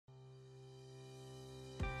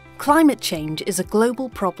Climate change is a global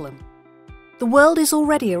problem. The world is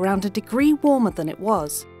already around a degree warmer than it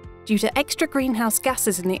was, due to extra greenhouse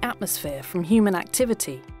gases in the atmosphere from human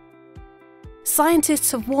activity.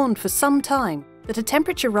 Scientists have warned for some time that a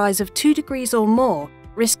temperature rise of 2 degrees or more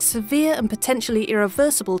risks severe and potentially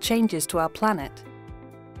irreversible changes to our planet.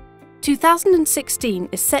 2016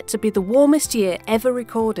 is set to be the warmest year ever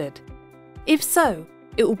recorded. If so,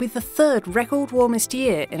 it will be the 3rd record warmest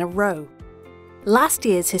year in a row. Last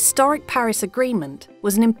year's historic Paris Agreement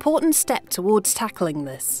was an important step towards tackling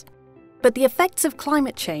this. But the effects of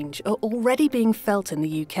climate change are already being felt in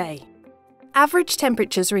the UK. Average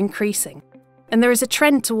temperatures are increasing, and there is a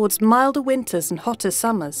trend towards milder winters and hotter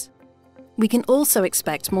summers. We can also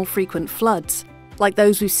expect more frequent floods, like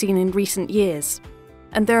those we've seen in recent years,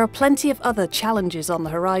 and there are plenty of other challenges on the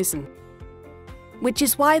horizon. Which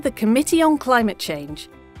is why the Committee on Climate Change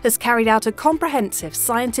has carried out a comprehensive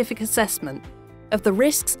scientific assessment of the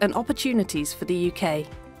risks and opportunities for the UK.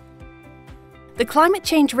 The Climate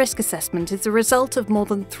Change Risk Assessment is the result of more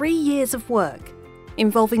than 3 years of work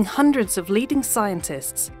involving hundreds of leading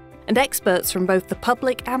scientists and experts from both the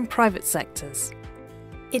public and private sectors.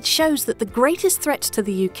 It shows that the greatest threats to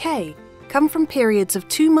the UK come from periods of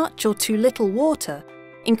too much or too little water,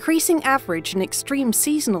 increasing average and extreme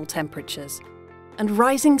seasonal temperatures, and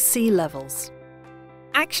rising sea levels.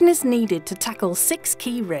 Action is needed to tackle 6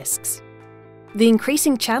 key risks: the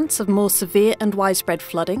increasing chance of more severe and widespread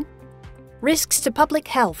flooding, risks to public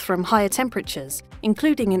health from higher temperatures,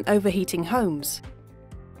 including in overheating homes,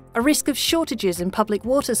 a risk of shortages in public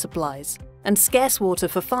water supplies and scarce water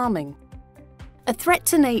for farming, a threat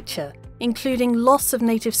to nature, including loss of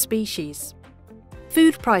native species,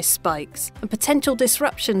 food price spikes and potential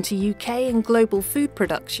disruption to UK and global food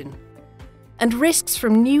production, and risks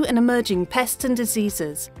from new and emerging pests and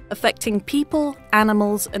diseases affecting people,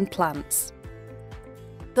 animals and plants.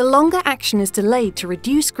 The longer action is delayed to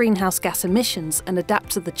reduce greenhouse gas emissions and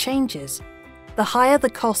adapt to the changes, the higher the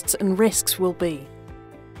costs and risks will be.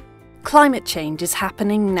 Climate change is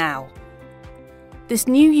happening now. This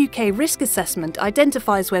new UK risk assessment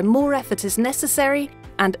identifies where more effort is necessary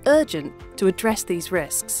and urgent to address these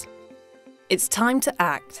risks. It's time to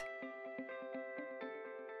act.